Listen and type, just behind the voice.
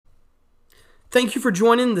Thank you for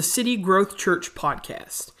joining the City Growth Church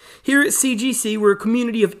podcast. Here at CGC, we're a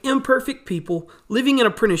community of imperfect people living in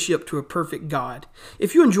apprenticeship to a perfect God.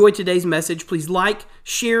 If you enjoyed today's message, please like,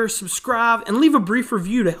 share, subscribe, and leave a brief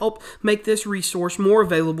review to help make this resource more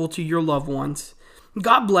available to your loved ones.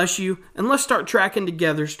 God bless you, and let's start tracking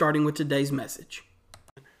together, starting with today's message.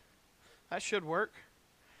 That should work.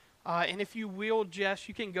 And if you will, Jess,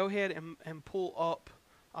 you can go ahead and pull up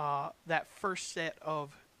that first set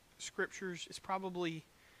of scriptures. It's probably,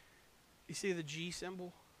 you see the G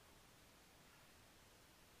symbol?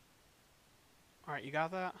 All right, you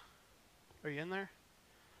got that? Are you in there?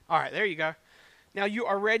 All right, there you go. Now you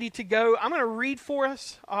are ready to go. I'm going to read for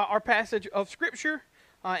us our passage of scripture,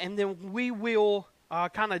 and then we will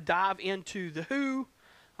kind of dive into the who,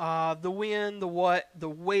 the when, the what, the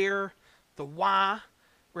where, the why,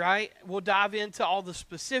 right? We'll dive into all the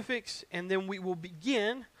specifics, and then we will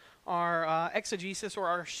begin our exegesis or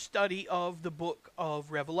our study of the book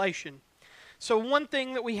of Revelation. So one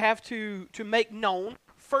thing that we have to make known,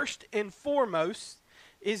 first and foremost,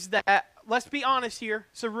 is that, let's be honest here.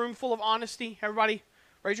 It's a room full of honesty. Everybody,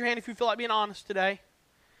 raise your hand if you feel like being honest today.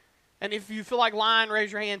 And if you feel like lying,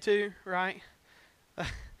 raise your hand too, right?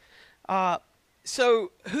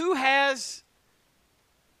 So who has,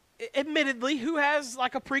 admittedly, who has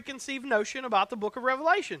like a preconceived notion about the book of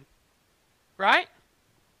Revelation? Right?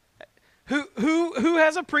 Who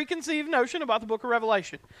has a preconceived notion about the book of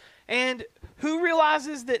Revelation? And who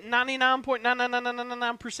realizes that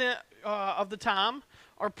 99.99999% of the time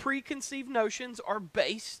our preconceived notions are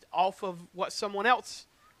based off of what someone else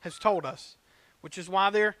has told us, which is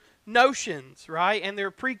why they're notions, right? And they're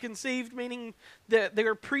preconceived, meaning that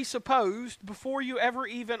they're presupposed before you ever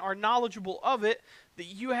even are knowledgeable of it, that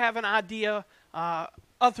you have an idea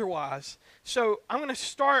otherwise. So I'm going to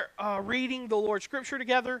start reading the Lord's Scripture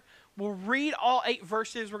together. We'll read all 8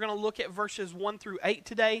 verses. We're going to look at verses 1 through 8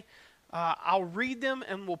 today. I'll read them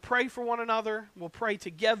and we'll pray for one another. We'll pray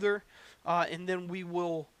together, and then we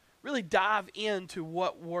will really dive into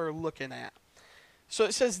what we're looking at. So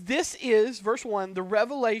it says, this is, verse 1, the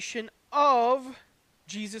revelation of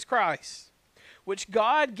Jesus Christ, which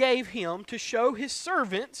God gave him to show his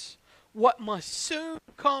servants what must soon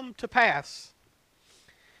come to pass.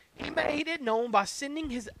 He made it known by sending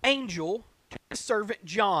his angel to his servant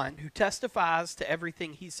John, who testifies to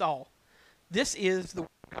everything he saw. This is the word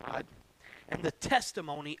of God and the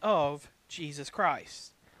testimony of Jesus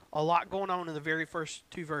Christ. A lot going on in the very first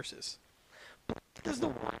 2 verses. Because the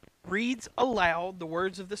one reads aloud the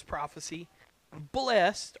words of this prophecy,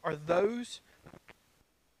 blessed are those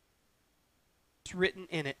written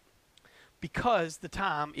in it, because the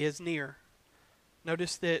time is near.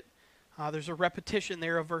 Notice that there's a repetition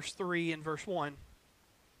there of verse 3 and verse 1.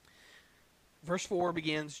 Verse 4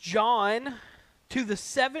 begins, John, to the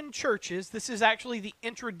 7 churches. This is actually the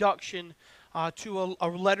introduction to a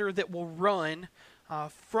letter that will run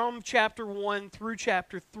from chapter 1 through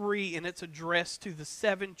chapter 3, and it's addressed to the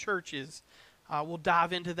 7 churches. We'll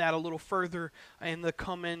dive into that a little further in the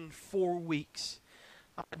coming 4 weeks.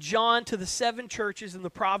 John, to the 7 churches in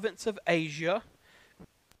the province of Asia,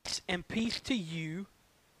 and peace to you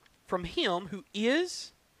from him who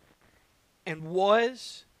is and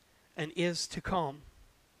was and is to come,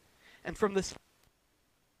 and from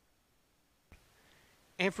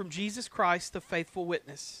Jesus Christ, the faithful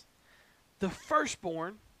witness, the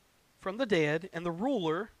firstborn from the dead, and the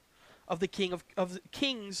ruler of the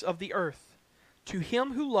kings of the earth, to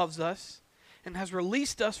him who loves us and has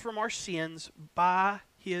released us from our sins by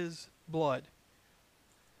his blood,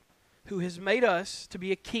 who has made us to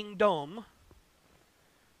be a kingdom,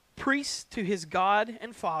 priests to his God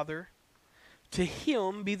and Father. To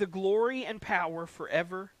him be the glory and power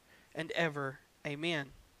forever and ever.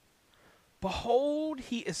 Amen. Behold,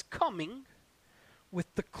 he is coming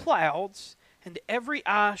with the clouds, and every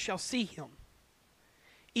eye shall see him,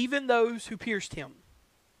 even those who pierced him.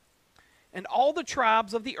 And all the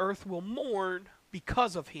tribes of the earth will mourn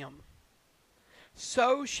because of him.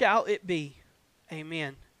 So shall it be.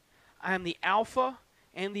 Amen. I am the Alpha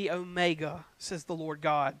and the Omega, says the Lord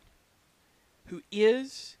God, who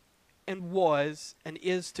is and was and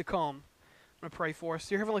is to come. I'm going to pray for us.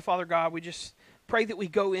 Dear Heavenly Father, God, we just pray that we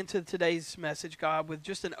go into today's message, God, with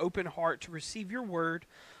just an open heart to receive your word.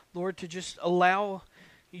 Lord, to just allow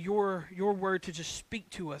your word to just speak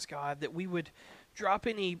to us, God, that we would drop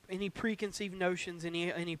any preconceived notions,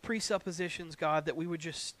 any presuppositions, God, that we would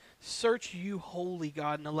just search you wholly,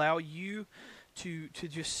 God, and allow you to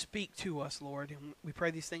just speak to us, Lord. And we pray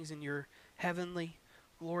these things in your heavenly,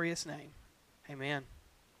 glorious name. Amen.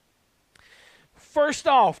 First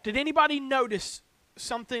off, did anybody notice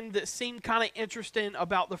something that seemed kind of interesting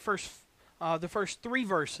about the first the first 3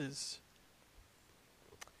 verses.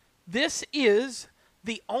 This is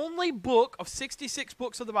the only book of 66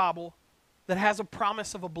 books of the Bible that has a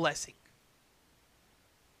promise of a blessing.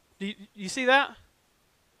 Do you see that?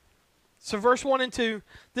 So verse 1 and 2,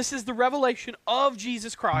 this is the revelation of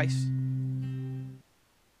Jesus Christ.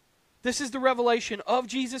 This is the revelation of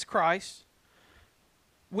Jesus Christ,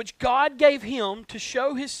 which God gave him to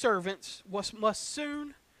show his servants what must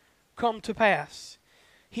soon come to pass.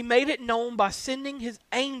 He made it known by sending his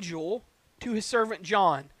angel to his servant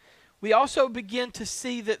John. We also begin to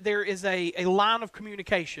see that there is a line of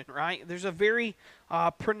communication, right? There's a very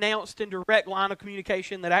pronounced and direct line of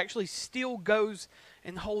communication that actually still goes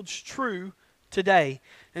and holds true today.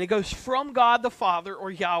 And it goes from God the Father, or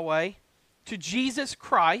Yahweh, to Jesus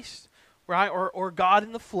Christ, right, or God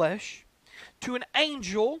in the flesh, to an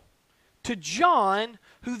angel, to John,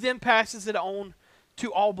 who then passes it on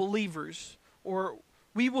to all believers. Or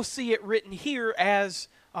we will see it written here as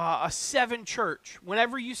a 7 church.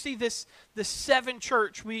 Whenever you see this 7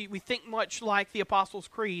 church, we think much like the Apostles'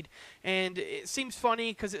 Creed. And it seems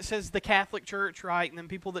funny because it says the Catholic Church, right? And then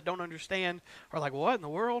people that don't understand are like, what in the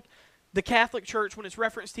world? The Catholic Church, when it's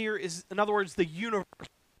referenced here, is, in other words, the universal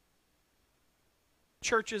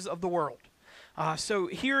churches of the world. So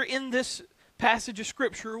here in this passage of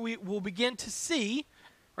Scripture, we will begin to see,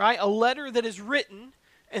 right, a letter that is written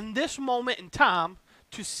in this moment in time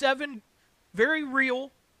to 7 very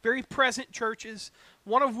real, very present churches,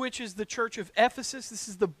 one of which is the church of Ephesus. This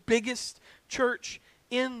is the biggest church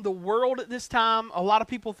in the world at this time. A lot of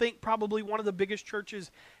people think probably one of the biggest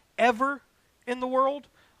churches ever in the world.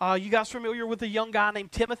 You guys familiar with a young guy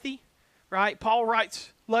named Timothy, right? Paul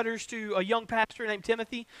writes letters to a young pastor named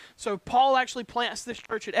Timothy. So Paul actually plants this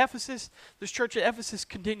church at Ephesus. This church at Ephesus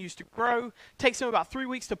continues to grow. It takes him about 3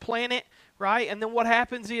 weeks to plant it, right? And then what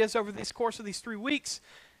happens is over this course of these 3 weeks,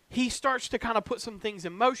 he starts to kind of put some things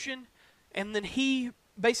in motion, and then he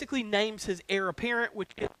basically names his heir apparent,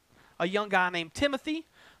 which is a young guy named Timothy.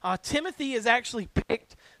 Timothy is actually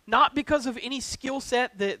picked not because of any skill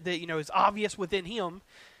set that is obvious within him.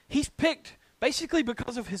 He's picked basically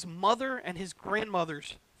because of his mother and his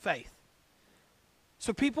grandmother's faith.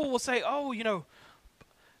 So people will say, oh,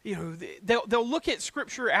 they'll look at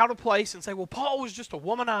Scripture out of place and say, well, Paul was just a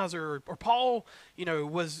womanizer, or Paul,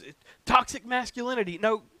 was toxic masculinity.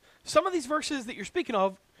 No, some of these verses that you're speaking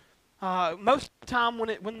of, most of the time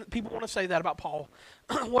when people want to say that about Paul,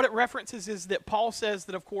 what it references is that Paul says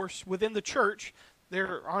that, of course, within the church,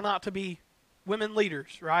 there are not to be women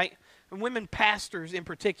leaders, right? And women pastors in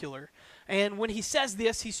particular. And when he says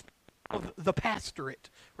this, he's of the pastorate,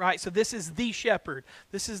 right? So this is the shepherd.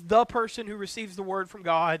 This is the person who receives the word from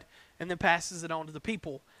God and then passes it on to the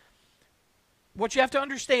people. What you have to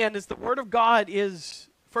understand is the word of God is,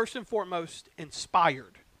 first and foremost,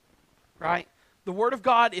 inspired, right? The word of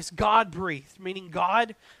God is God-breathed, meaning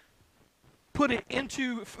God put it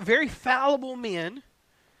into very fallible men,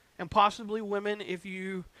 and possibly women if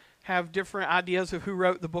you have different ideas of who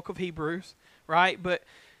wrote the book of Hebrews, right? But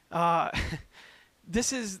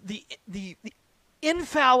this is the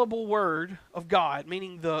infallible word of God,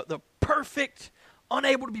 meaning the perfect,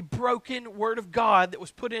 unable to be broken word of God that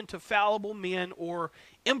was put into fallible men or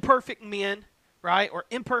imperfect men, right? Or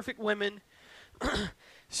imperfect women.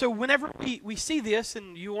 So whenever we see this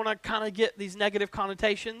and you want to kind of get these negative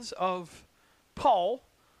connotations of Paul,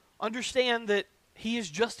 understand that he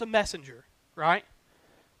is just a messenger, right?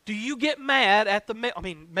 Do you get mad at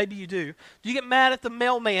maybe you do. Do you get mad at the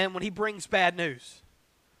mailman when he brings bad news?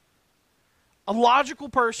 A logical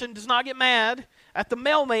person does not get mad at the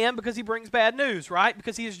mailman because he brings bad news, right?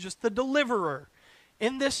 Because he is just the deliverer.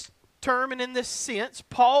 In this term and in this sense,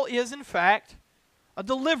 Paul is, in fact, a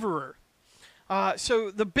deliverer. So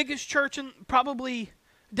the biggest church,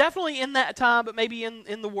 definitely in that time, but maybe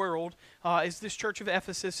in the world, is this church of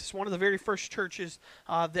Ephesus. It's one of the very first churches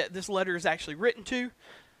that this letter is actually written to.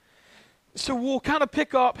 So we'll kind of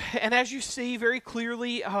pick up, and as you see very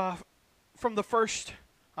clearly from the first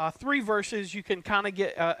 3 verses, you can kind of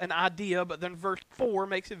get an idea, but then verse 4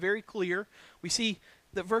 makes it very clear. We see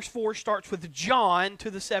that verse 4 starts with John to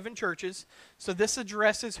the 7 churches. So this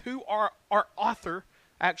addresses who our author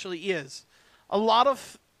actually is. A lot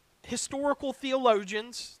of historical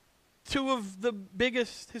theologians, 2 of the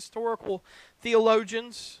biggest historical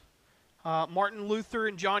theologians, Martin Luther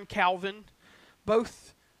and John Calvin,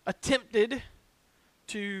 both attempted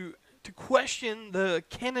to question the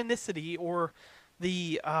canonicity or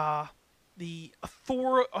the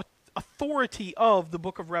authority of the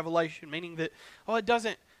book of Revelation, meaning that it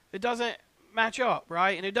doesn't match up,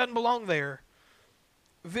 right? And it doesn't belong there.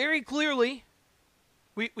 Very clearly,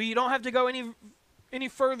 we don't have to go any any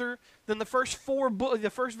further than the first four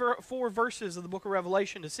verses of the book of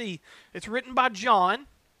Revelation to see it's written by John,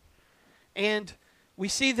 and we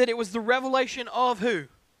see that it was the revelation of who?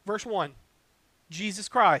 Verse 1, Jesus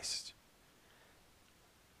Christ.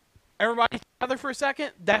 Everybody together for a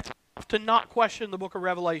second? That's enough to not question the book of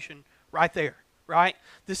Revelation right there, right?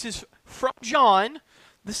 This is from John.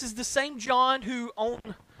 This is the same John who on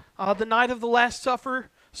the night of the Last Supper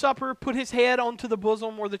put his head onto the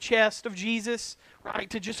bosom or the chest of Jesus, right,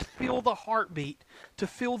 to just feel the heartbeat, to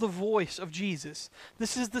feel the voice of Jesus.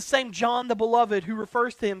 This is the same John the Beloved who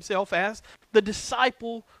refers to himself as the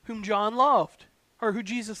disciple whom John loved, or who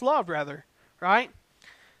Jesus loved, rather, right?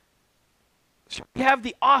 So we have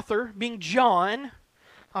the author being John,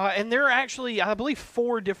 and there are actually, I believe,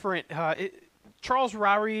 four different, Charles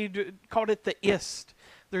Ryrie called it the ist.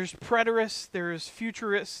 There's preterist, there's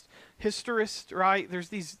futurist, historist, right? There's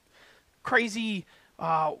these crazy,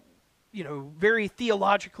 very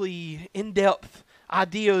theologically in-depth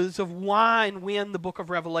ideas of why and when the book of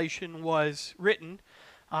Revelation was written.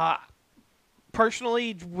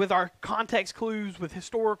 Personally, with our context clues, with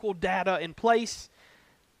historical data in place,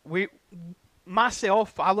 I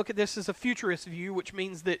look at this as a futurist view, which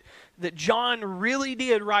means that John really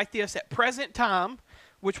did write this at present time,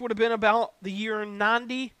 which would have been about the year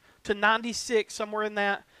 90 to 96, somewhere in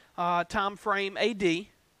that time frame AD.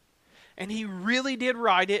 And he really did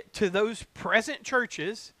write it to those present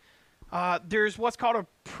churches. There's what's called a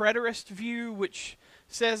preterist view, which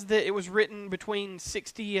says that it was written between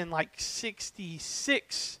 60 and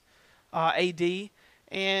 66 AD.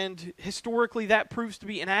 And historically that proves to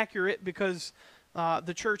be inaccurate because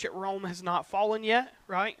the church at Rome has not fallen yet,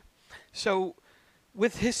 right? So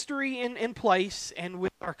with history in place and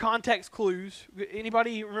with our context clues,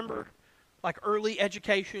 anybody remember early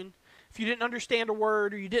education? If you didn't understand a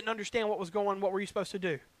word or you didn't understand what were you supposed to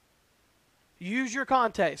do? Use your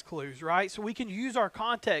context clues, right? So we can use our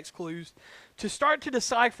context clues to start to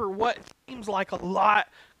decipher what seems like a lot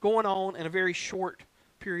going on in a very short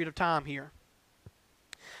period of time here.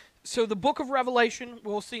 So the book of Revelation,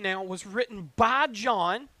 we'll see now, was written by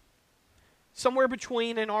John, somewhere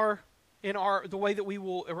between in the way that we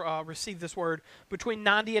will receive this word, between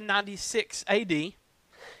 90 and 96 AD.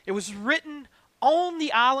 It was written on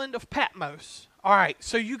the island of Patmos. All right,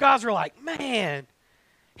 so you guys are like, man,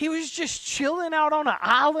 he was just chilling out on an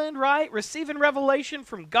island, right? Receiving revelation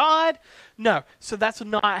from God? No, so that's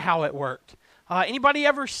not how it worked. Anybody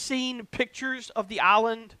ever seen pictures of the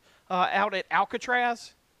island out at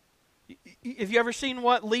Alcatraz? Have you ever seen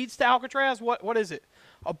what leads to Alcatraz? What is it?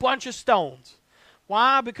 A bunch of stones.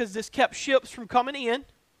 Why? Because this kept ships from coming in,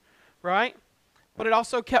 right? But it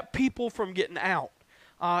also kept people from getting out.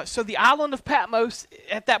 So the island of Patmos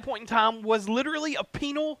at that point in time was literally a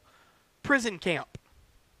penal prison camp.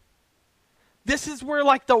 This is where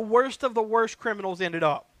the worst of the worst criminals ended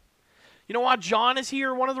up. You know why John is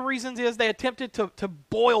here? One of the reasons is they attempted to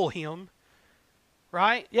boil him,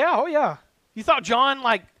 right? Yeah, oh yeah. You thought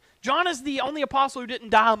John is the only apostle who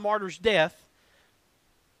didn't die a martyr's death.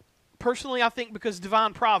 Personally, I think because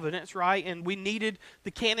divine providence, right? And we needed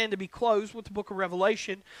the canon to be closed with the book of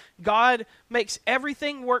Revelation. God makes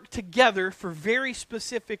everything work together for very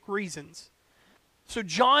specific reasons. So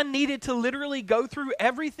John needed to literally go through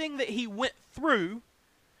everything that he went through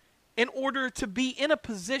in order to be in a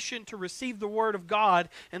position to receive the word of God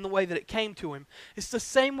in the way that it came to him. It's the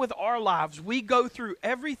same with our lives. We go through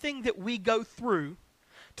everything that we go through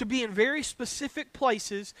to be in very specific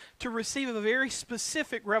places to receive a very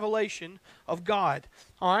specific revelation of God.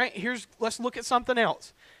 All right, let's look at something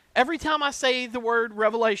else. Every time I say the word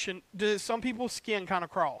revelation, does some people's skin kind of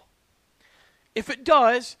crawl? If it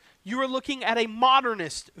does, you are looking at a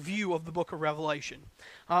modernist view of the book of Revelation.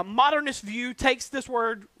 Modernist view takes this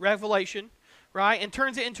word revelation, right, and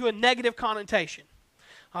turns it into a negative connotation.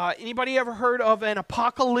 Anybody ever heard of an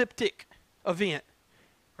apocalyptic event,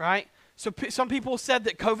 right? So some people said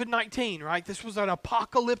that COVID-19, right, this was an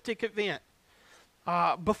apocalyptic event.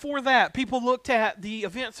 Before that, people looked at the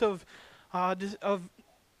events of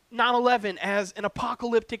 9/11 as an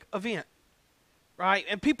apocalyptic event, right?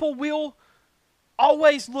 And people will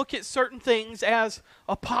always look at certain things as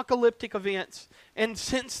apocalyptic events. And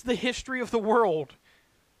since the history of the world,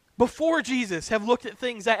 before Jesus, have looked at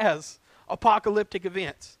things as apocalyptic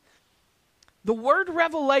events. The word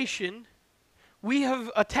revelation we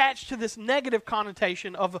have attached to this negative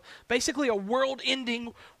connotation of basically a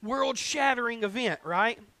world-ending, world-shattering event,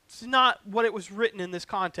 right? It's not what it was written in this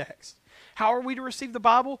context. How are we to receive the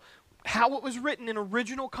Bible? How it was written in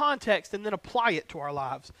original context and then apply it to our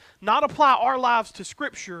lives. Not apply our lives to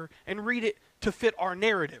Scripture and read it to fit our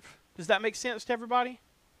narrative. Does that make sense to everybody?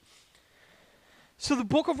 So the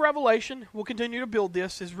book of Revelation, we'll continue to build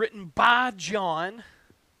this, is written by John,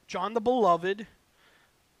 John the Beloved.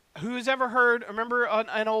 Who has ever heard, remember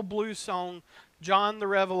an old blues song, John the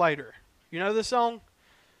Revelator? You know this song?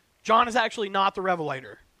 John is actually not the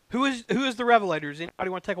Revelator. Who is the Revelator? Does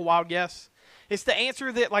anybody want to take a wild guess? It's the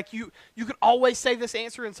answer that, like, you could always say this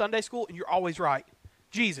answer in Sunday school, and you're always right.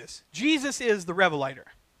 Jesus. Jesus is the Revelator.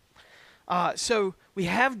 So we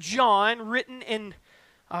have John written in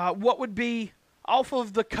what would be off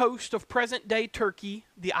of the coast of present-day Turkey.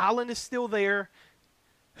 The island is still there.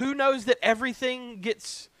 Who knows that anything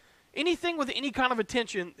with any kind of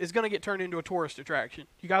attention is going to get turned into a tourist attraction?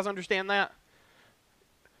 You guys understand that?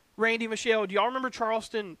 Randy, Michelle, do y'all remember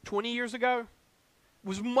Charleston 20 years ago? It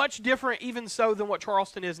was much different even so than what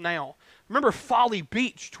Charleston is now. Remember Folly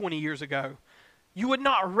Beach 20 years ago. You would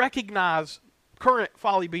not recognize current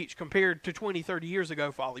Folly Beach compared to 20, 30 years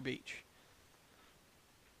ago Folly Beach.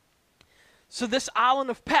 So this island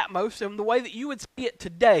of Patmos, and the way that you would see it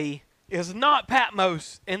today, is not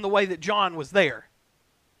Patmos in the way that John was there.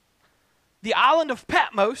 The island of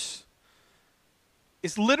Patmos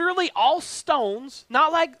is literally all stones,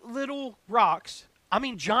 not like little rocks. I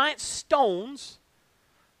mean giant stones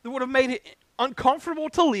that would have made it uncomfortable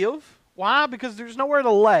to live. Why? Because there's nowhere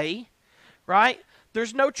to lay, right?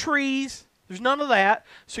 There's no trees. There's none of that.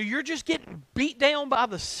 So you're just getting beat down by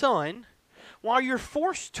the sun while you're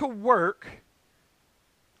forced to work,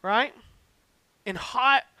 right, in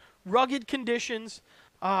hot, rugged conditions.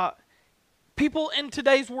 People in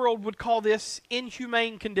today's world would call this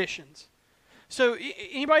inhumane conditions. So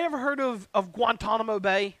anybody ever heard of Guantanamo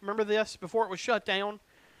Bay? Remember this? Before it was shut down?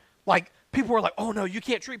 Like, people were like, oh no, you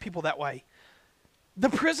can't treat people that way. The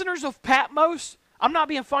prisoners of Patmos, I'm not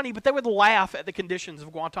being funny, but they would laugh at the conditions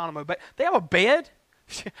of Guantanamo Bay. They have a bed.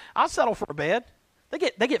 I'll settle for a bed. They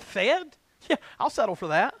get fed. Yeah, I'll settle for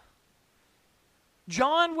that.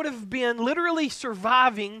 John would have been literally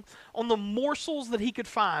surviving on the morsels that he could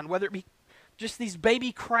find, whether it be just these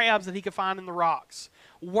baby crabs that he could find in the rocks,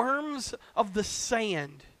 worms of the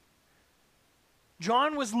sand.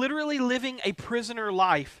 John was literally living a prisoner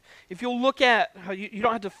life. If you'll look at, you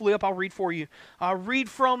don't have to flip, I'll read for you. Read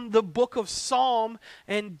from the book of Psalm,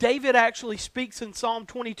 and David actually speaks in Psalm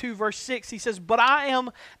 22, verse 6. He says, "But I am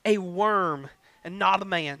a worm and not a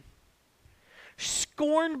man,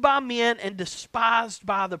 scorned by men and despised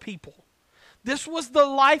by the people." This was the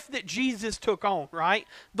life that Jesus took on, right?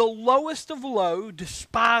 The lowest of low,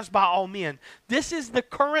 despised by all men. This is the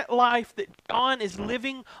current life that John is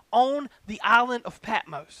living on the island of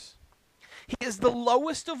Patmos. He is the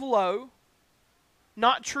lowest of low,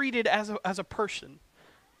 not treated as a person,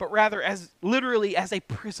 but rather as literally as a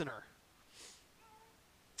prisoner.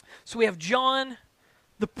 So we have John,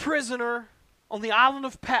 the prisoner, on the island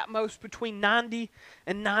of Patmos between 90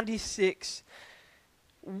 and 96.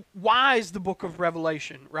 Why is the book of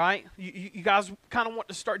Revelation, right? You guys kind of want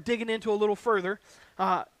to start digging into a little further.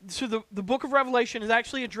 So the book of Revelation is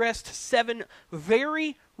actually addressed to 7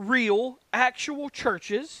 very real, actual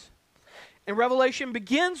churches. And Revelation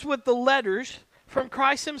begins with the letters from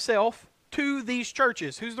Christ himself to these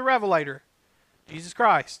churches. Who's the revelator? Jesus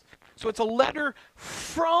Christ. So it's a letter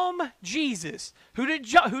from Jesus. Who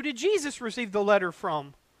did Jesus receive the letter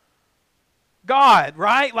from? God,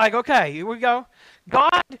 right? Like, okay, here we go.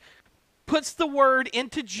 God puts the word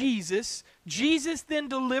into Jesus. Jesus then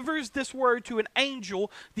delivers this word to an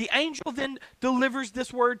angel. The angel then delivers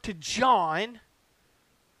this word to John.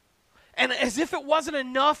 And as if it wasn't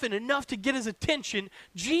enough and enough to get his attention,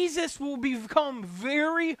 Jesus will become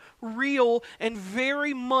very real and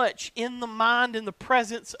very much in the mind and the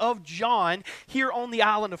presence of John here on the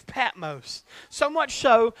island of Patmos. So much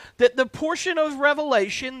so that the portion of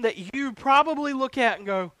Revelation that you probably look at and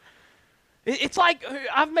go, it's like,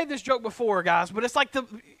 I've made this joke before, guys, but it's like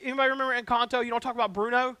anybody remember Encanto, you don't talk about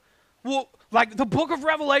Bruno? Well, like the book of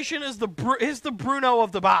Revelation is the Bruno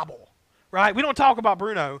of the Bible. Right? We don't talk about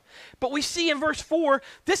Bruno. But we see in verse 4,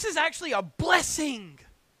 this is actually a blessing.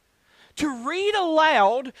 To read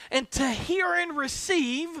aloud and to hear and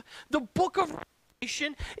receive the book of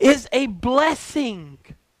Revelation is a blessing.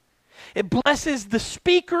 It blesses the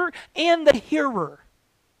speaker and the hearer.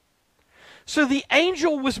 So the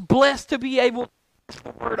angel was blessed to be able to pass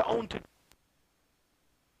the word on to.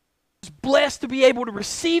 Was blessed to be able to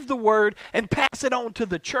receive the word and pass it on to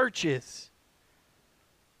the churches.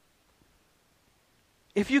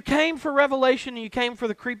 If you came for Revelation and you came for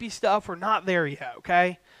the creepy stuff, we're not there yet,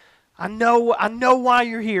 okay? I know why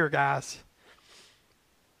you're here, guys.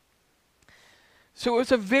 So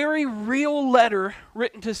it's a very real letter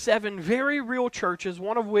written to 7 very real churches,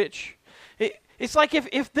 one of which, it's like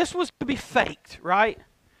if this was to be faked, right?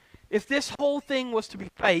 if this whole thing was to be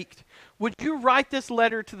faked, would you write this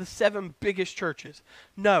letter to the 7 biggest churches?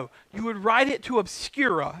 No. You would write it to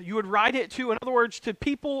obscura. You would write it to, in other words, to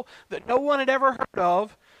people that no one had ever heard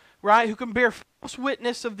of, right, who can bear false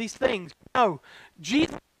witness of these things. No.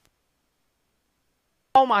 Jesus,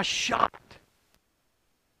 call my shot.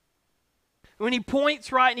 When he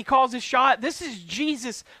points, right, and he calls his shot, this is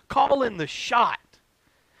Jesus calling the shot.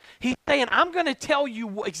 He's saying, I'm going to tell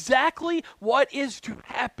you exactly what is to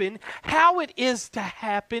happen, how it is to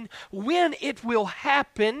happen, when it will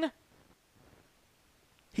happen.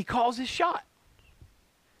 He calls his shot.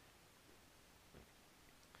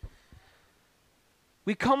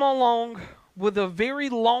 We come along with a very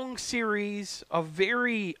long series of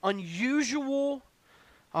very unusual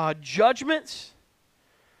judgments,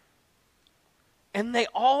 and they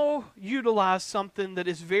all utilize something that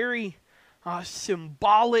is very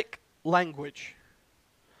symbolic language.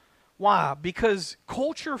 Why? Because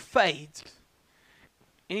culture fades.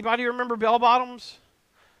 Anybody remember bell bottoms?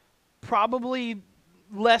 Probably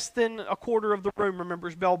less than a quarter of the room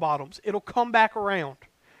remembers bell bottoms. It'll come back around,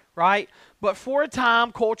 right? But for a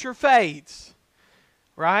time, culture fades,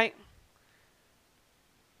 right?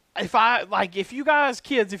 If you guys,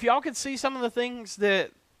 kids, if y'all could see some of the things that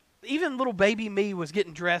even little baby me was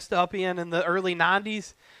getting dressed up in the early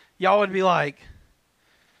 90s, y'all would be like,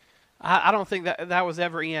 I don't think that was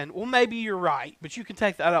ever in. Well, maybe you're right, but you can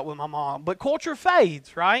take that up with my mom. But culture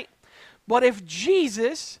fades, right? But if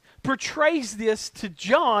Jesus portrays this to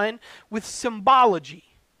John with symbology,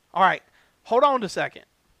 all right, hold on a second.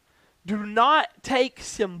 Do not take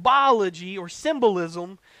symbology or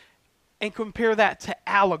symbolism and compare that to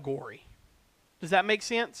allegory. Does that make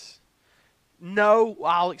sense? No,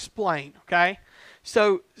 I'll explain, okay?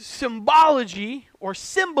 So symbology or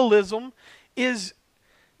symbolism is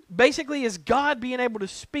basically God being able to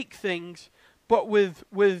speak things, but with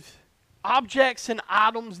objects and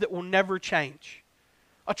items that will never change.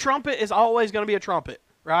 A trumpet is always going to be a trumpet,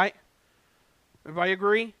 right? Everybody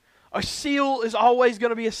agree? A seal is always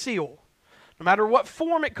going to be a seal. No matter what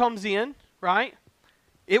form it comes in, right?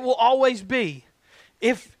 It will always be.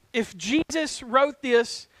 If Jesus wrote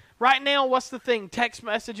this, right now, what's the thing? Text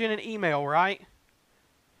messaging and email, right?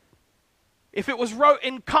 If it was wrote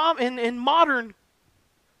in modern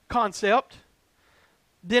concept,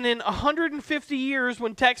 then in 150 years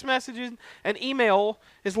when text messages and email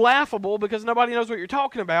is laughable because nobody knows what you're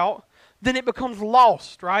talking about, then it becomes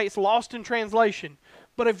lost, right? It's lost in translation.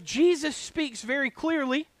 But if Jesus speaks very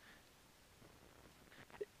clearly,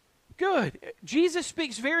 Jesus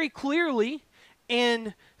speaks very clearly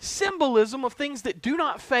in symbolism of things that do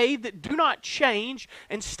not fade, that do not change,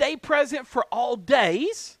 and stay present for all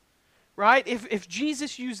days, right? If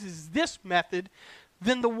Jesus uses this method,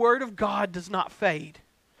 then the Word of God does not fade.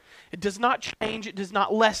 It does not change. It does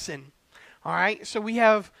not lessen. All right? So we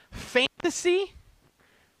have fantasy,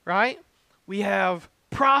 right? We have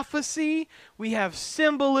prophecy. We have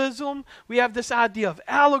symbolism. We have this idea of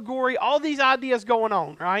allegory. All these ideas going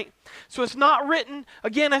on, right? So it's not written,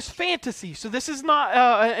 again, as fantasy. So this is not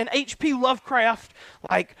an H.P. Lovecraft,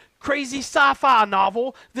 like, crazy sci-fi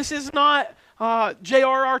novel. This is not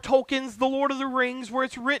J.R.R. Tolkien's The Lord of the Rings, where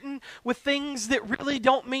it's written with things that really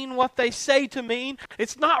don't mean what they say to mean.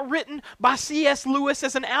 It's not written by C.S. Lewis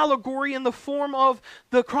as an allegory in the form of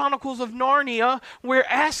the Chronicles of Narnia, where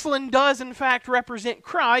Aslan does in fact represent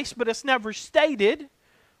Christ, but it's never stated,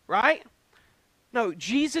 right? No,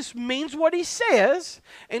 Jesus means what he says,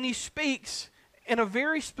 and he speaks in a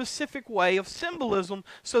very specific way of symbolism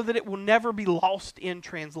so that it will never be lost in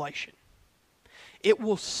translation. It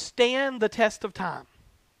will stand the test of time.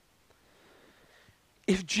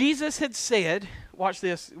 If Jesus had said, watch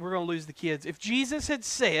this, we're going to lose the kids. If Jesus had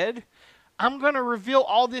said, I'm going to reveal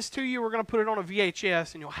all this to you, we're going to put it on a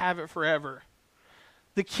VHS and you'll have it forever,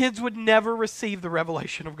 the kids would never receive the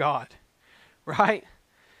revelation of God, right?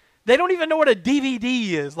 They don't even know what a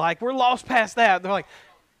DVD is. Like, we're lost past that. They're like,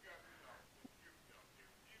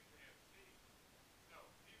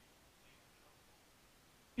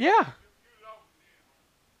 yeah.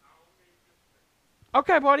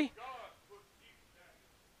 Okay, buddy.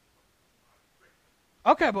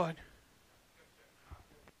 Okay, bud.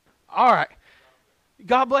 All right.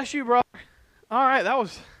 God bless you, brother. All right, that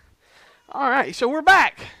was... All right, so we're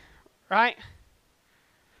back, right?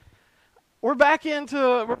 We're back into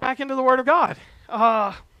the Word of God.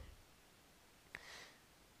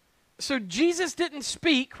 So Jesus didn't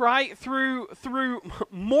speak, right, through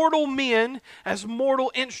mortal men as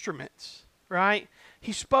mortal instruments, right?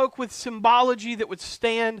 He spoke with symbology that would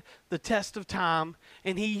stand the test of time,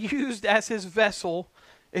 and he used as his vessel,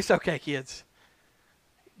 it's okay, kids,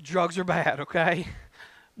 drugs are bad, okay?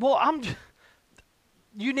 Well,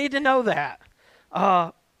 you need to know that.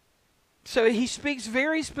 So he speaks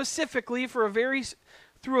very specifically through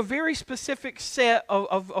a very specific set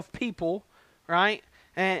of people, right?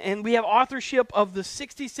 And we have authorship of the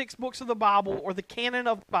 66 books of the Bible, or the canon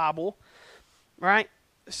of the Bible, right?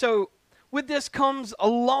 So with this comes a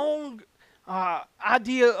long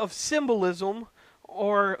idea of symbolism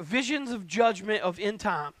or visions of judgment of end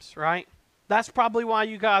times, right? That's probably why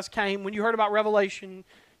you guys came. When you heard about Revelation,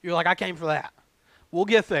 you're like, I came for that. We'll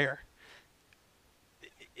get there.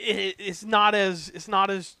 It's not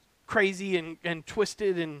as crazy and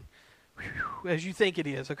twisted and as you think it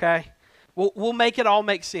is, okay? We'll make it all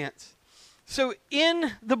make sense. So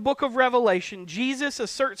in the book of Revelation, Jesus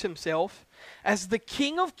asserts himself as the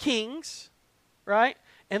King of Kings, right,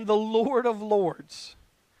 and the Lord of Lords,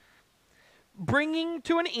 bringing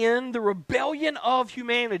to an end the rebellion of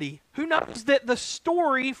humanity. Who knows that the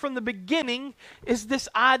story from the beginning is this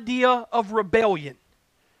idea of rebellion?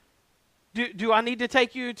 Do I need to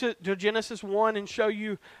take you to Genesis 1 and show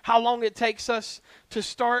you how long it takes us to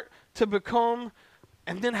start to become,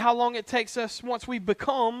 and then how long it takes us once we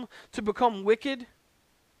become to become wicked?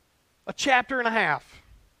 A chapter and a half.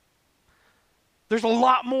 There's a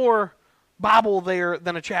lot more Bible there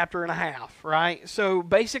than a chapter and a half, right? So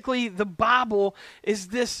basically the Bible is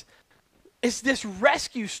this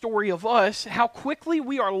rescue story of us, how quickly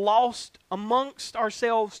we are lost amongst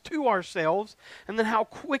ourselves to ourselves, and then how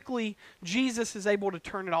quickly Jesus is able to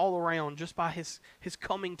turn it all around just by his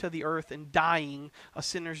coming to the earth and dying a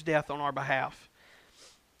sinner's death on our behalf.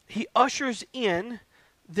 He ushers in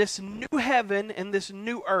this new heaven and this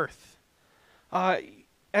new earth.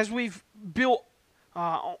 As we've built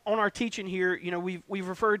on our teaching here, we've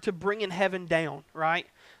referred to bringing heaven down, right?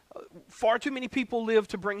 Far too many people live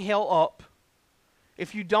to bring hell up.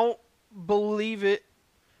 If you don't believe it,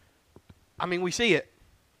 we see it.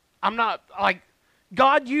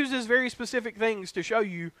 God uses very specific things to show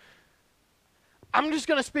you. I'm just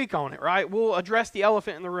going to speak on it, right? We'll address the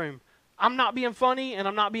elephant in the room. I'm not being funny and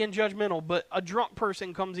I'm not being judgmental, but a drunk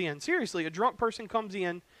person comes in. Seriously, a drunk person comes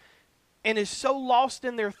in and is so lost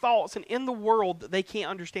in their thoughts and in the world that they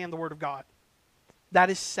can't understand the Word of God.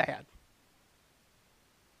 That is sad.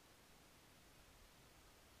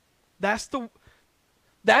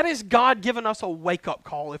 That is God giving us a wake-up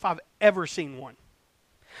call if I've ever seen one.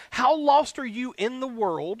 How lost are you in the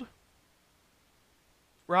world?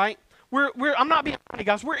 Right? I'm not being funny,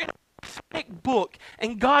 guys. We're in a prophetic book,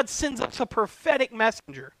 and God sends us a prophetic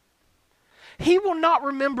messenger. He will not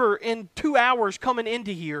remember in 2 hours coming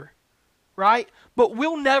into here, right? But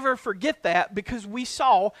we'll never forget that because we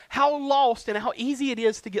saw how lost and how easy it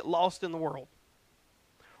is to get lost in the world.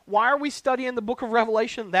 Why are we studying the book of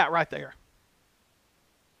Revelation? That right there.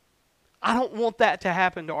 I don't want that to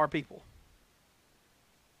happen to our people.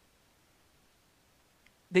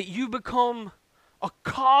 That you become a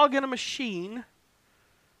cog in a machine,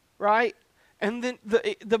 right? And then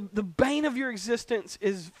the bane of your existence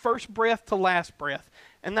is first breath to last breath.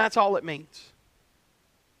 And that's all it means.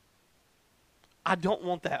 I don't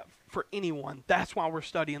want that for anyone. That's why we're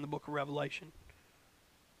studying the book of Revelation.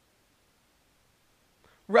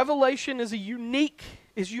 Revelation is unique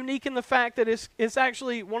in the fact that it's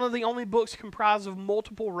actually one of the only books comprised of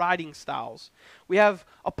multiple writing styles. We have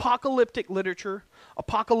apocalyptic literature,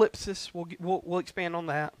 apocalypsis, we'll expand on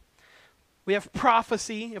that. We have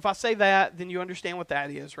prophecy. If I say that, then you understand what that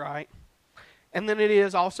is, right? And then it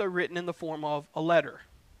is also written in the form of a letter.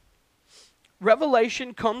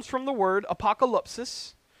 Revelation comes from the word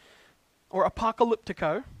apocalypsis or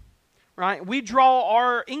apocalyptico. Right? We draw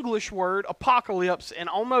our English word apocalypse and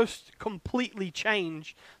almost completely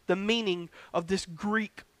change the meaning of this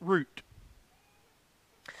Greek root.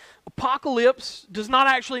 Apocalypse does not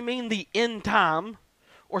actually mean the end time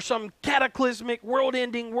or some cataclysmic,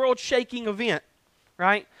 world-ending, world-shaking event.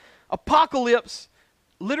 Right? Apocalypse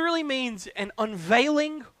literally means an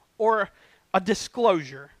unveiling or a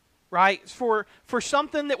disclosure. Right? For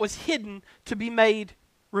something that was hidden to be made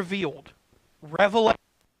revealed. Revelation.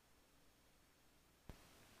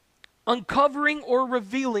 Uncovering or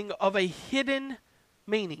revealing of a hidden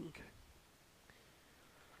meaning.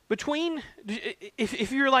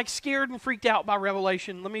 If you're like scared and freaked out by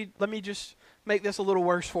Revelation, let me just make this a little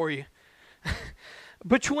worse for you.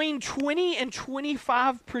 Between 20 and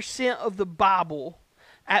 25% of the Bible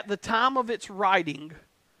at the time of its writing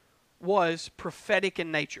was prophetic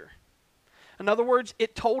in nature. In other words,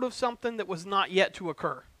 it told of something that was not yet to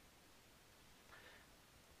occur.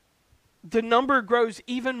 the number grows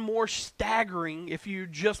even more staggering if you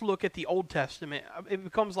just look at the Old Testament. It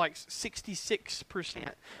becomes like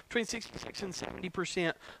 66%. Between 66 and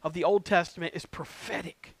 70% of the Old Testament is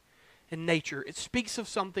prophetic in nature. It speaks of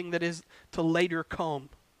something that is to later come.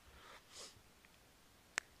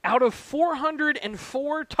 Out of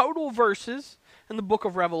 404 total verses in the book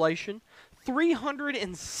of Revelation,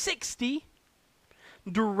 360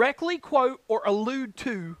 directly quote or allude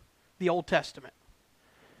to the Old Testament.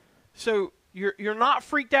 So you're not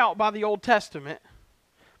freaked out by the Old Testament,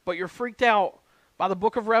 but you're freaked out by the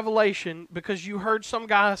book of Revelation because you heard some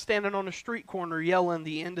guy standing on a street corner yelling,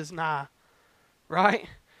 "The end is nigh," right?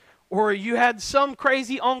 Or you had some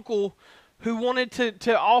crazy uncle who wanted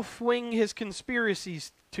to off-wing his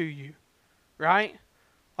conspiracies to you, right?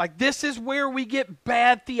 Like, this is where we get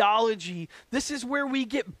bad theology. This is where we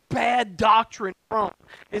get bad doctrine from.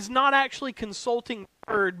 It's not actually consulting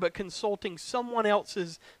the Word, but consulting someone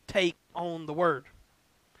else's take on the Word.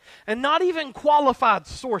 And not even qualified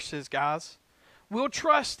sources, guys. We'll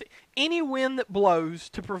trust any wind that blows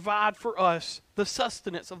to provide for us the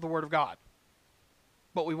sustenance of the Word of God.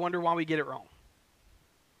 But we wonder why we get it wrong.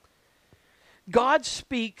 God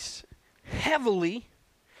speaks heavily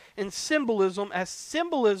in symbolism, as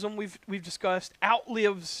symbolism we've discussed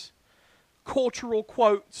outlives cultural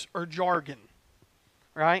quotes or jargon,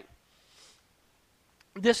 right?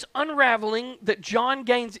 This unraveling that John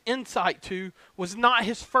gains insight to was not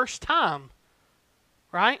his first time,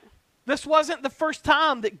 right? This wasn't the first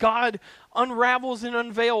time that God unravels and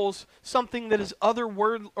unveils something that is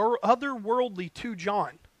otherworldly to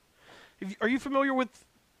John. Are you familiar with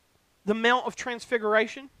the Mount of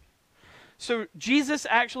Transfiguration? So Jesus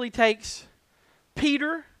actually takes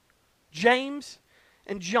Peter, James,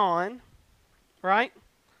 and John, right?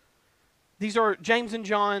 These are James and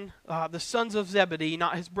John, the sons of Zebedee,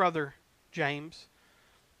 not his brother James.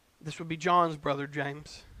 This would be John's brother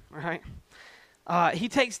James, right? He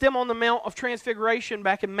takes them on the Mount of Transfiguration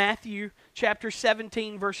back in Matthew chapter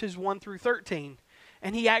 17, verses 1 through 13.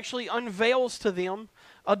 And he actually unveils to them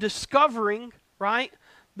a discovering, right,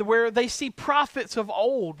 where they see prophets of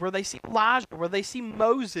old, where they see Elijah, where they see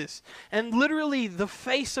Moses. And literally the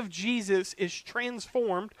face of Jesus is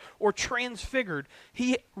transformed or transfigured.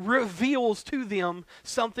 He reveals to them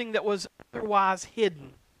something that was otherwise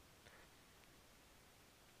hidden.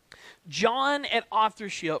 John at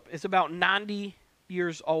authorship is about 90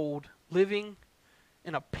 years old, living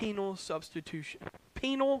in a penal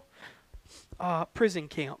prison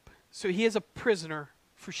camp. So he is a prisoner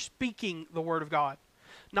for speaking the Word of God.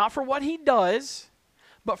 Not for what he does,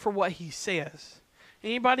 but for what he says.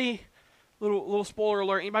 Anybody, little spoiler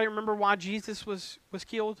alert, anybody remember why Jesus was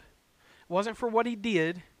killed? It wasn't for what he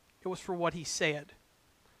did, it was for what he said.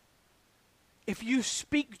 If you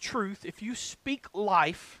speak truth, if you speak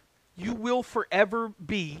life, you will forever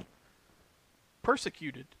be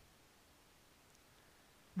persecuted.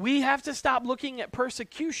 We have to stop looking at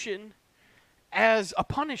persecution as a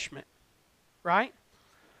punishment, right?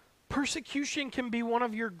 Persecution can be one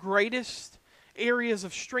of your greatest areas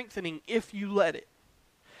of strengthening if you let it.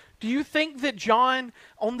 Do you think that John,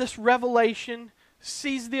 on this revelation,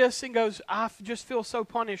 sees this and goes, "I just feel so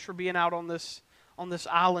punished for being out on this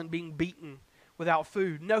island being beaten without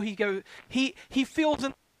food"? No, he feels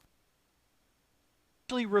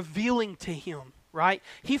actually revealing to him, right?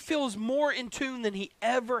 He feels more in tune than he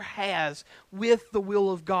ever has with the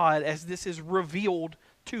will of God as this is revealed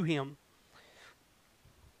to him.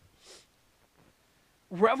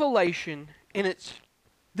 Revelation in its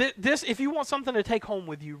this, if you want something to take home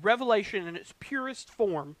with you, Revelation in its purest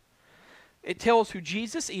form, it tells who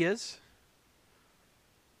Jesus is.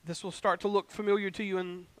 This will start to look familiar to you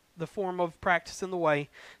in the form of practice in the way.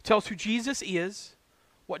 It tells who Jesus is,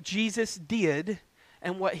 what Jesus did,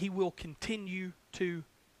 and what he will continue to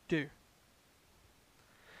do.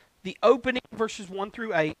 The opening, verses 1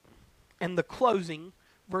 through 8, and the closing,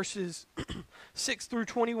 verses 6 through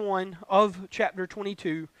 21 of chapter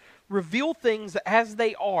 22, reveal things as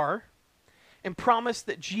they are and promise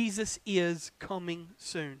that Jesus is coming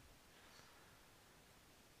soon.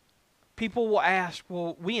 People will ask,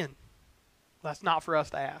 well, when? That's not for us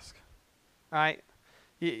to ask, right?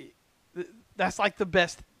 That's like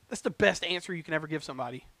that's the best answer you can ever give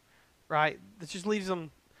somebody, right? That just leaves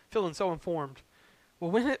them feeling so informed.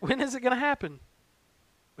 Well, when is it going to happen?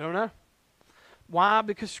 We don't know. Why?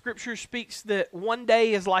 Because Scripture speaks that one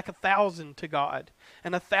day is like 1,000 to God,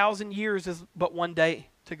 and 1,000 years is but one day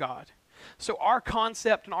to God. So our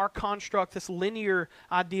concept and our construct, this linear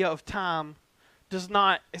idea of time, it's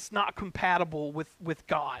not compatible with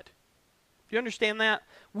God. Do you understand that?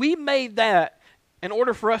 We made that in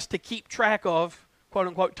order for us to keep track of, quote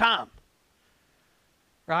unquote, time.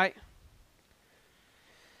 right?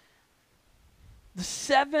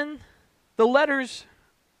 The letters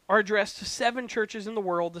are addressed to 7 churches in the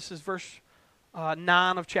world. This is verse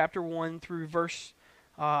 9 of chapter 1 through verse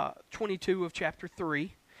 22 of chapter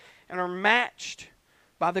 3, and are matched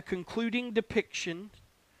by the concluding depiction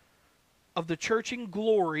of the church in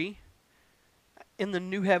glory in the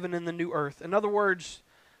new heaven and the new earth. In other words,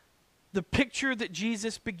 the picture that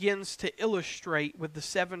Jesus begins to illustrate with the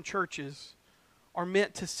 7 churches are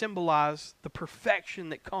meant to symbolize the perfection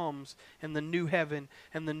that comes in the new heaven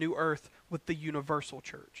and the new earth with the universal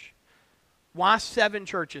church. Why 7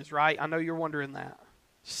 churches, right? I know you're wondering that.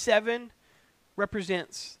 7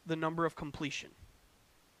 represents the number of completion.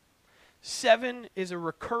 7 is a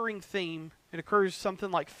recurring theme. It occurs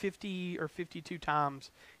something like 50 or 52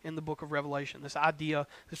 times in the book of Revelation. This idea,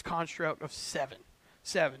 this construct of 7.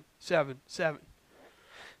 7, 7, 7.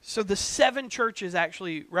 So the 7 churches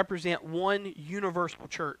actually represent one universal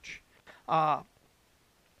church.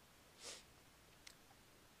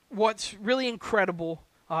 What's really incredible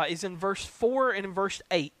is in verse 4 and in verse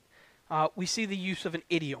 8, we see the use of an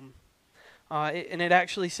idiom. And it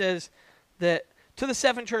actually says that, to the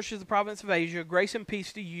 7 churches of the province of Asia, grace and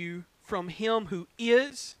peace to you from him who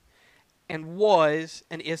is and was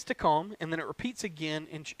and is to come. And then it repeats again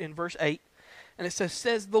in verse 8. And it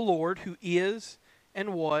says the Lord who is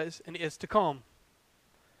and was and is to come.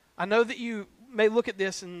 I know that you may look at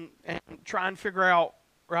this and try and figure out,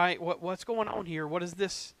 right, what's going on here. What is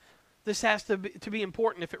this? This has to be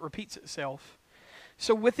important if it repeats itself.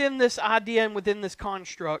 So within this idea and within this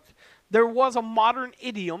construct, there was a modern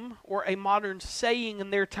idiom or a modern saying in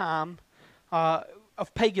their time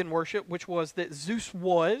of pagan worship, which was that Zeus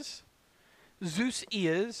was, Zeus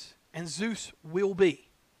is, and Zeus will be.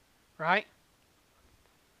 Right?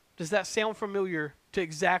 Does that sound familiar to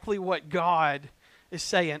exactly what God is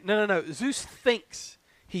saying? No. Zeus thinks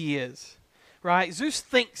he is. Right? Zeus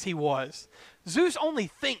thinks he was. Zeus only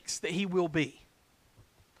thinks that he will be.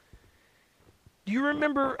 Do you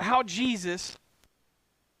remember how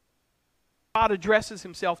God addresses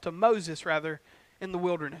himself to Moses, rather, in the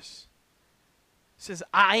wilderness? He says,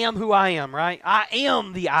 I am who I am, right? I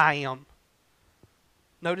am the I am.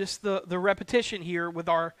 Notice the repetition here with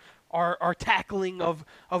our tackling of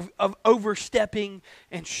overstepping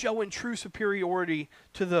and showing true superiority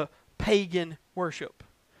to the pagan worship.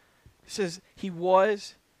 It says, he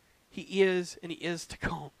was, he is, and he is to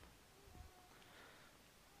come.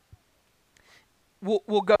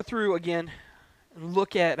 We'll go through again and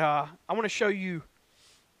look at, I want to show you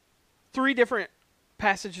 3 different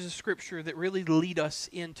passages of Scripture that really lead us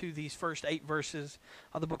into these first 8 verses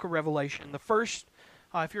of the book of Revelation. The first,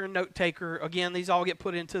 if you're a note taker, again, these all get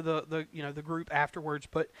put into the group afterwards,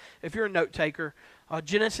 but if you're a note taker,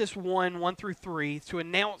 Genesis 1 through 3, to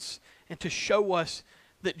announce and to show us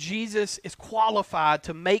that Jesus is qualified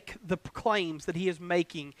to make the claims that he is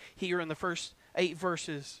making here in the first 8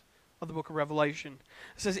 verses of the book of Revelation.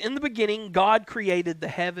 It says, in the beginning, God created the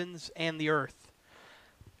heavens and the earth.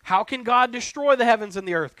 How can God destroy the heavens and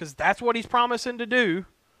the earth? Because that's what he's promising to do,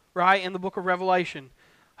 right, in the book of Revelation.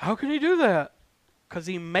 How can he do that? Because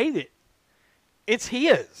he made it. It's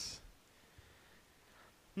his.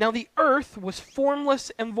 Now the earth was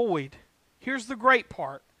formless and void. Here's the great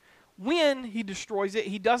part. When he destroys it,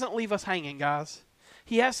 he doesn't leave us hanging, guys.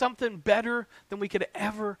 He has something better than we could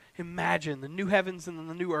ever imagine, the new heavens and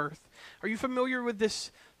the new earth. Are you familiar with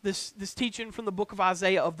this teaching from the book of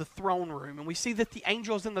Isaiah of the throne room? And we see that the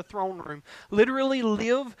angels in the throne room literally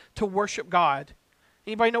live to worship God.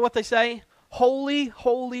 Anybody know what they say? Holy,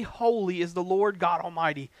 holy, holy is the Lord God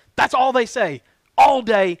Almighty. That's all they say, all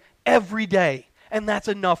day, every day. And that's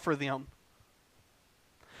enough for them.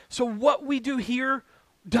 So what we do here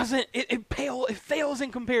it fails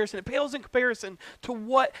in comparison. It pales in comparison to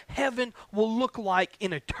what heaven will look like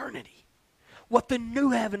in eternity. What the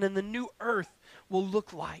new heaven and the new earth will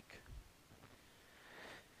look like.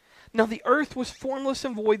 Now the earth was formless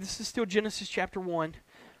and void. This is still Genesis chapter 1.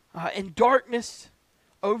 And darkness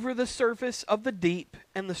over the surface of the deep,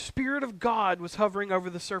 and the Spirit of God was hovering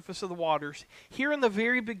over the surface of the waters. Here in the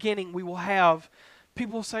very beginning, we will have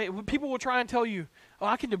people will try and tell you, oh,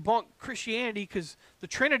 I can debunk Christianity because the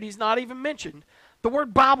Trinity's not even mentioned. The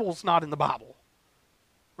word Bible's not in the Bible.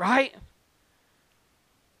 Right?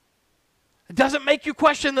 It doesn't make you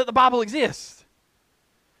question that the Bible exists.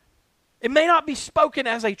 It may not be spoken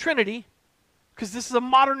as a Trinity, because this is a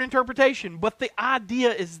modern interpretation, but the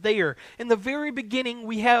idea is there. In the very beginning,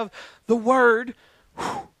 we have the Word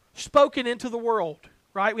spoken into the world.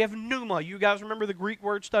 Right? We have pneuma. You guys remember the Greek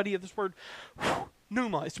word study of this word?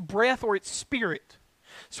 Pneuma. It's breath or it's spirit.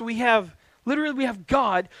 So we have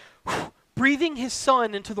God breathing his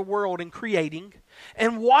Son into the world and creating,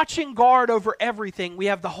 and watching guard over everything, we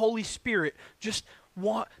have the Holy Spirit just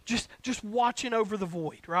watching over the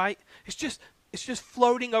void, right? It's just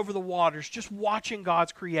floating over the waters, just watching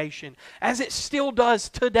God's creation, as it still does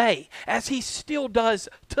today, as he still does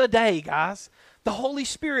today, guys. The Holy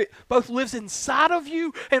Spirit both lives inside of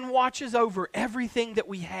you and watches over everything that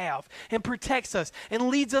we have and protects us and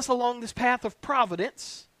leads us along this path of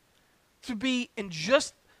providence to be in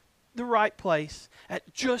just the right place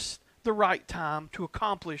at just the right time to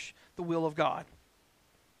accomplish the will of God.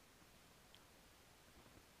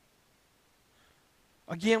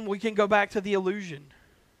 Again, we can go back to the illusion,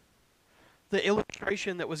 the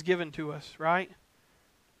illustration that was given to us, right?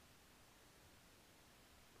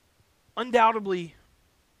 Undoubtedly,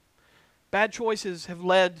 bad choices have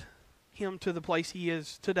led him to the place he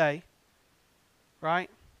is today, right?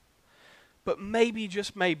 But maybe,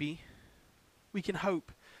 just maybe, we can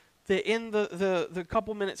hope that in the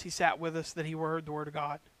couple minutes he sat with us that he heard the Word of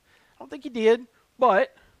God. I don't think he did,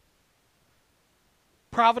 but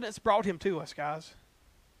providence brought him to us, guys.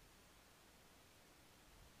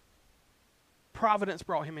 Providence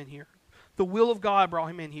brought him in here. The will of God brought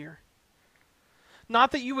him in here.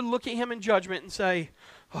 Not that you would look at him in judgment and say,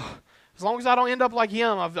 oh, as long as I don't end up like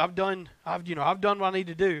him, I've done what I need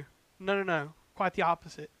to do. No. Quite the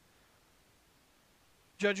opposite.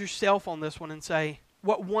 Judge yourself on this one and say,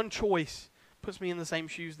 what one choice puts me in the same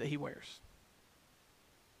shoes that he wears?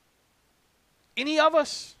 Any of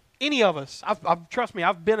us, trust me,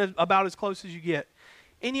 I've been about as close as you get.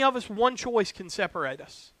 Any of us, one choice can separate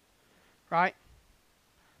us, right?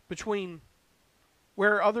 Between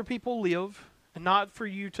where other people live, and not for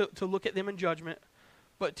you to look at them in judgment,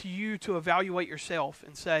 but to you to evaluate yourself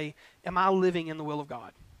and say, am I living in the will of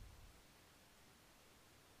God?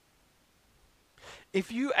 If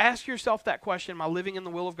you ask yourself that question, am I living in the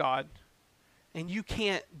will of God? And you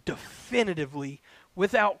can't definitively,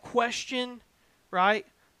 without question, right,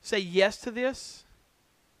 say yes to this,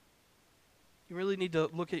 you really need to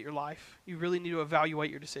look at your life. You really need to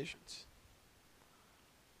evaluate your decisions.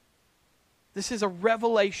 This is a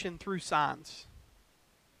revelation through signs.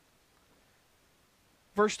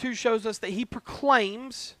 Verse 2 shows us that he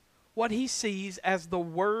proclaims what he sees as the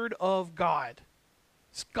Word of God.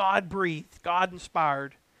 It's God-breathed,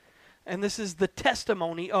 God-inspired. And this is the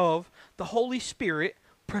testimony of the Holy Spirit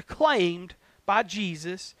proclaimed by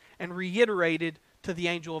Jesus and reiterated to the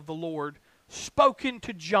angel of the Lord, spoken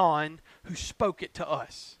to John, who spoke it to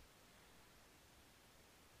us.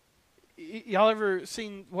 Y'all ever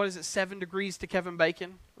seen, 7 Degrees to Kevin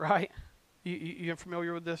Bacon, right? You're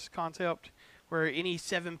familiar with this concept? Where any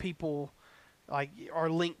 7 people are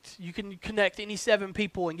linked. You can connect any 7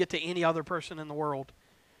 people and get to any other person in the world.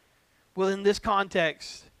 Well, in this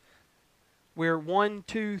context, where 1,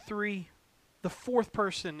 2, 3, the 4th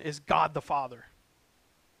person is God the Father.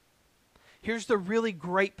 Here's the really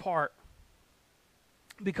great part.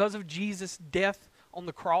 Because of Jesus' death on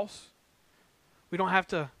the cross, we don't have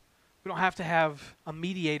to have a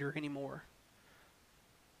mediator anymore.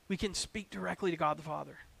 We can speak directly to God the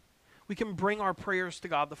Father. We can bring our prayers to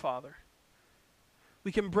God the Father.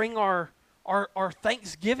 We can bring our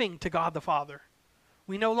thanksgiving to God the Father.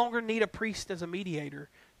 We no longer need a priest as a mediator.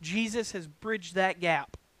 Jesus has bridged that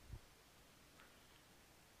gap.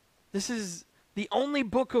 This is the only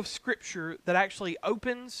book of Scripture that actually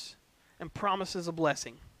opens and promises a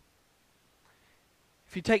blessing.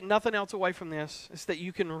 If you take nothing else away from this, it's that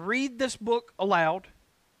you can read this book aloud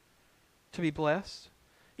to be blessed.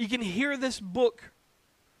 You can hear this book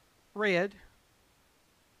read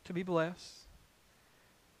to be blessed.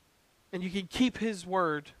 And you can keep His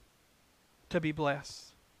word to be blessed.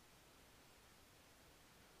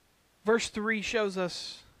 Verse 3 shows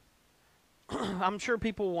us, I'm sure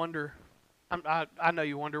people wonder, I know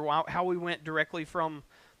you wonder how we went directly from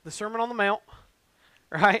the Sermon on the Mount,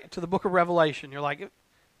 right, to the book of Revelation. You're like,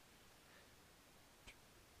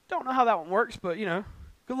 don't know how that one works, but,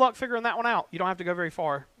 good luck figuring that one out. You don't have to go very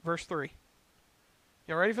far. Verse 3.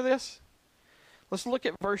 Y'all ready for this? Let's look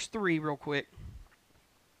at verse 3 real quick.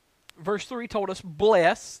 Verse 3 told us,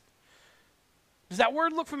 blessed. Does that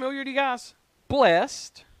word look familiar to you guys?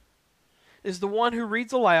 Blessed is the one who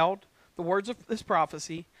reads aloud the words of this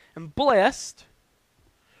prophecy, and blessed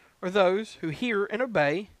are those who hear and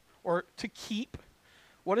obey, or to keep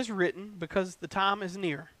what is written, because the time is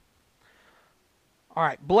near. All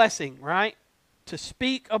right, blessing, right? To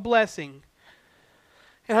speak a blessing.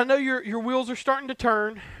 And I know your wheels are starting to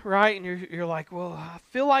turn, right? And you're like, well, I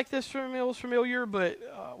feel like this feels familiar, but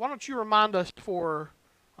why don't you remind us for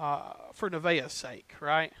Nevaeh's sake,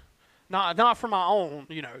 right? Not for my own,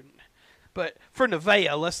 But for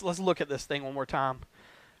Nevaeh, let's look at this thing one more time.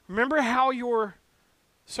 Remember how your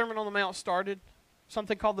Sermon on the Mount started?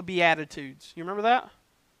 Something called the Beatitudes. You remember that?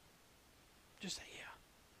 Just say yeah.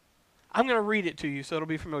 I'm going to read it to you so it'll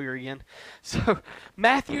be familiar again. So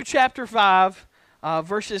Matthew chapter 5,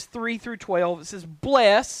 verses 3 through 12. It says,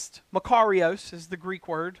 blessed, makarios is the Greek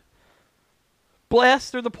word.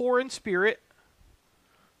 Blessed are the poor in spirit,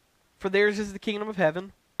 for theirs is the kingdom of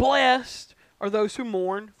heaven. Blessed are those who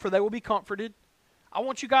mourn, for they will be comforted. I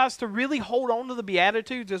want you guys to really hold on to the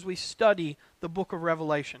Beatitudes as we study the book of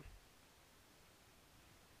Revelation.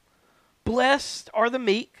 Blessed are the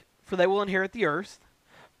meek, for they will inherit the earth.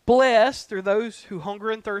 Blessed are those who hunger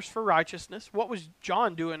and thirst for righteousness. What was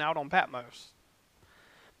John doing out on Patmos?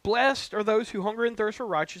 Blessed are those who hunger and thirst for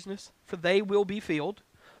righteousness, for they will be filled.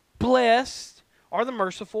 Blessed are the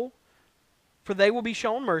merciful, for they will be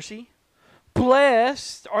shown mercy.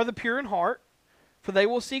 Blessed are the pure in heart, for they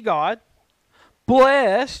will see God.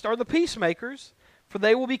 Blessed are the peacemakers, for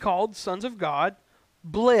they will be called sons of God.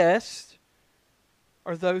 Blessed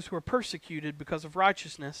are those who are persecuted because of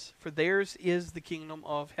righteousness, for theirs is the kingdom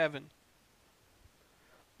of heaven.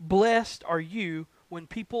 Blessed are you when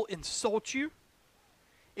people insult you.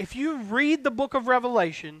 If you read the book of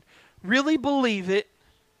Revelation, really believe it,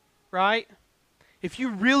 right? If you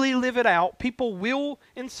really live it out, people will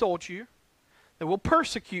insult you. They will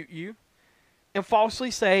persecute you and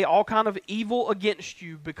falsely say all kind of evil against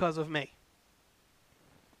you because of me.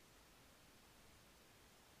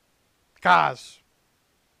 Guys,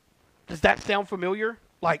 does that sound familiar?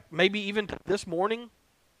 Like maybe even this morning?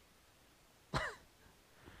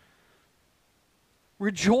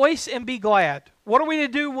 Rejoice and be glad. What are we to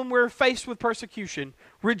do when we're faced with persecution?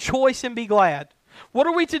 Rejoice and be glad. What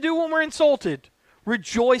are we to do when we're insulted?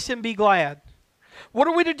 Rejoice and be glad. What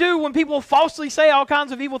are we to do when people falsely say all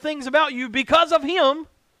kinds of evil things about you because of him?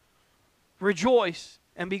 Rejoice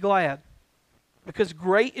and be glad. Because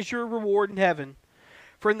great is your reward in heaven.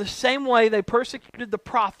 For in the same way they persecuted the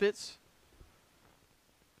prophets,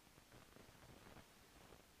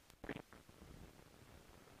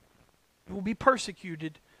 you will be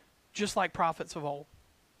persecuted just like prophets of old.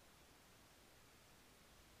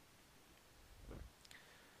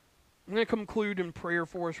 I'm going to conclude in prayer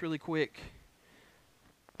for us really quick.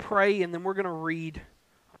 Pray, and then we're going to read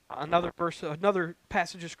another verse, another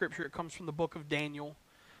passage of Scripture. It comes from the book of Daniel.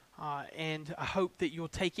 And I hope that you'll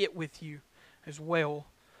take it with you as well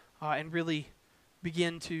and really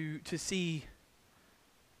begin to see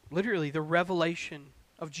literally the revelation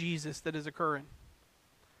of Jesus that is occurring.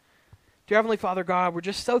 Dear Heavenly Father, God, we're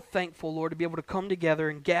just so thankful, Lord, to be able to come together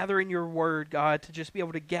and gather in your word, God, to just be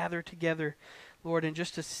able to gather together, Lord, and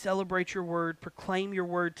just to celebrate your word, proclaim your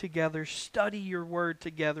word together, study your word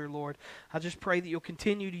together, Lord. I just pray that you'll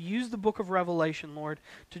continue to use the book of Revelation, Lord,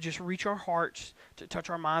 to just reach our hearts, to touch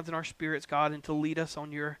our minds and our spirits, God, and to lead us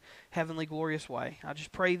on your heavenly glorious way. I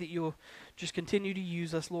just pray that you'll just continue to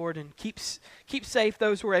use us, Lord, and keep safe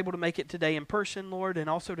those who are able to make it today in person, Lord, and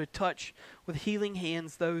also to touch with healing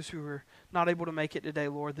hands those who are not able to make it today,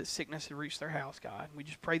 Lord, that sickness has reached their house, God. We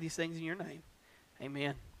just pray these things in your name.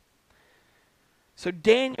 Amen. So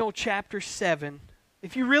Daniel chapter 7,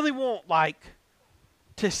 if you really want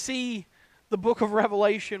to see the book of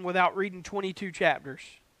Revelation without reading 22 chapters,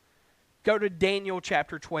 go to Daniel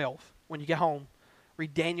chapter 12. When you get home,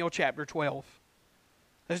 read Daniel chapter 12.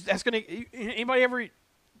 That's going to, anybody ever,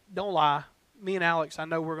 don't lie, me and Alex, I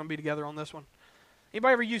know we're going to be together on this one.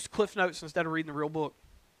 Anybody ever used Cliff Notes instead of reading the real book?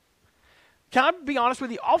 Can I be honest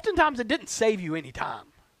with you? Oftentimes it didn't save you any time,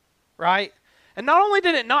 right? And not only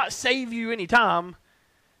did it not save you any time,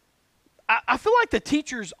 I feel like the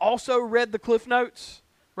teachers also read the Cliff Notes,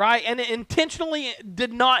 right? And it intentionally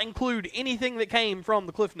did not include anything that came from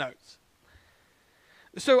the Cliff Notes.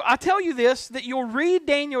 So I tell you this, that you'll read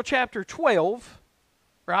Daniel chapter 12,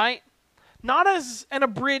 right? Not as an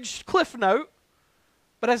abridged Cliff Note,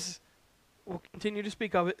 but as, we'll continue to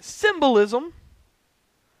speak of it, symbolism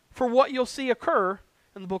for what you'll see occur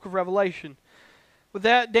in the book of Revelation. With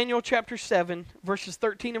that, Daniel chapter 7, verses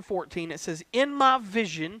 13 and 14, it says, "In my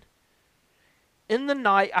vision, in the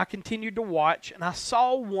night I continued to watch, and I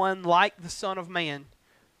saw one like the Son of Man."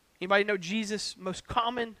 Anybody know Jesus' most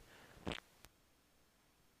common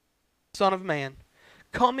Son of Man?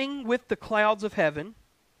 "Coming with the clouds of heaven.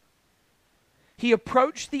 He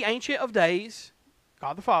approached the Ancient of Days,"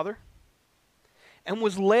 God the Father, "and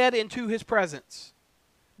was led into his presence."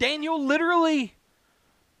 Daniel literally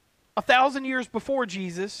 1,000 years before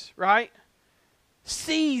Jesus, right,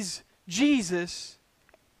 sees Jesus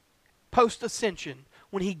post-ascension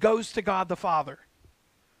when he goes to God the Father.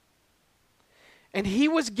 "And he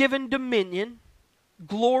was given dominion,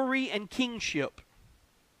 glory, and kingship.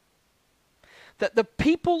 That the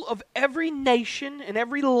people of every nation and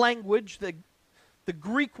every language, the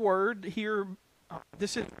Greek word here,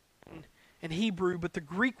 this is in Hebrew, but the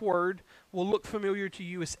Greek word will look familiar to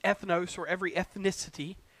you as ethnos, or every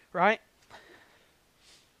ethnicity, right?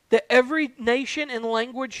 That every nation and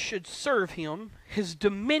language should serve him. His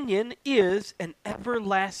dominion is an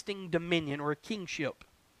everlasting dominion, or a kingship,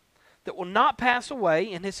 that will not pass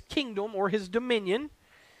away, and his kingdom, or his dominion,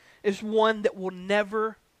 is one that will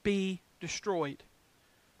never be destroyed.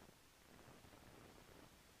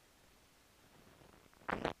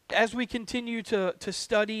 As we continue to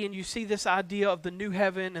study, and you see this idea of the new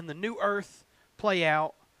heaven and the new earth play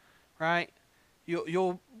out, right?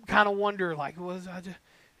 You'll kind of wonder, like,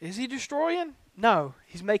 is he destroying? No,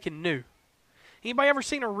 he's making new. Anybody ever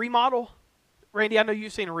seen a remodel? Randy, I know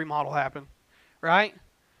you've seen a remodel happen, right?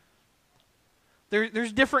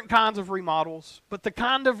 There's different kinds of remodels, but the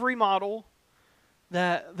kind of remodel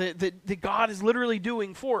that God is literally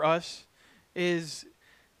doing for us is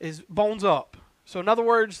bones up. So in other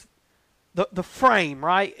words, the frame,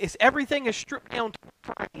 right? Everything is stripped down to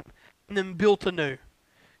the frame and then built anew.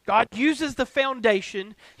 God uses the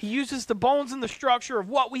foundation. He uses the bones and the structure of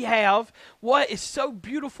what we have, what is so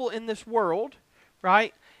beautiful in this world,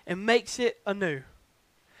 right? And makes it anew.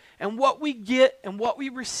 And what we get and what we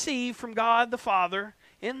receive from God the Father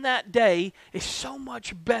in that day is so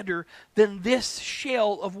much better than this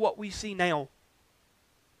shell of what we see now.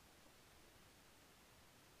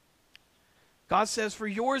 God says, "For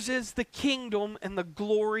yours is the kingdom and the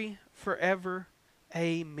glory forever.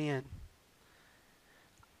 Amen."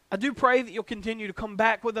 I do pray that you'll continue to come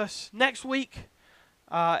back with us next week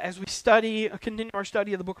as we continue our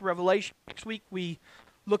study of the book of Revelation. Next week we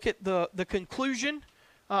look at the conclusion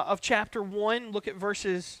of chapter 1, look at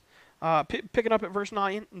verses, picking up at verse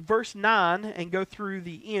 9 and go through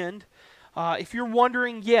the end. If you're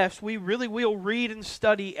wondering, yes, we really will read and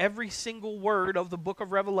study every single word of the book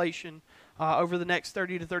of Revelation over the next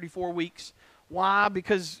 30 to 34 weeks. Why?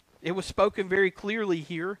 Because it was spoken very clearly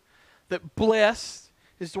here that blessed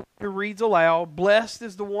is the one who reads aloud, blessed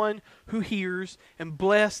is the one who hears, and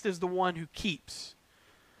blessed is the one who keeps.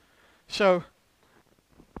 So,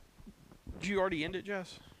 did you already end it,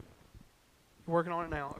 Jess? You're working on it now.